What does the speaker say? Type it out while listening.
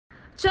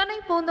சென்னை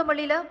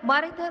பூந்தமல்லியில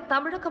மறைந்த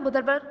தமிழக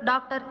முதல்வர்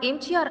டாக்டர்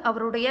எம்ஜிஆர்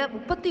அவருடைய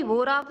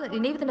 31வது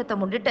நினைவு தினத்தை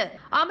முன்னிட்டு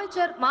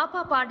அமைச்சர்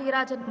மாபா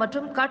பாண்டியராஜன்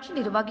மற்றும் கட்சி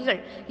நிர்வாகிகள்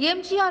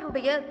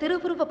எம்ஜிஆருடைய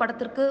திருவுருவ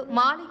படத்திற்கு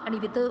மாலை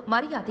அணிவித்து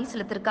மரியாதை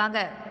செலுத்திருக்காங்க.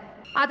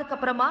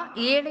 அதுக்கப்புறமா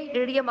ஏழை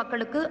எளிய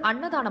மக்களுக்கு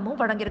அன்னதானமும்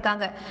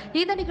வழங்கியிருக்காங்க.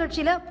 இந்த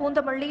நிகழ்ச்சியில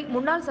பூந்தமல்லி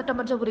முன்னாள்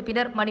சட்டமன்ற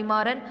உறுப்பினர்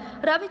மணிமாறன்,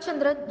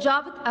 ரவிச்சந்திரன்,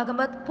 ஜாவித்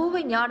அகமது,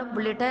 பூவை ஞானம்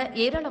உள்ளிட்ட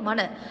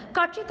ஏராளமான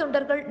கட்சி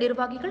தொண்டர்கள்,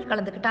 நிர்வாகிகள்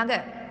கலந்துகிட்டாங்க.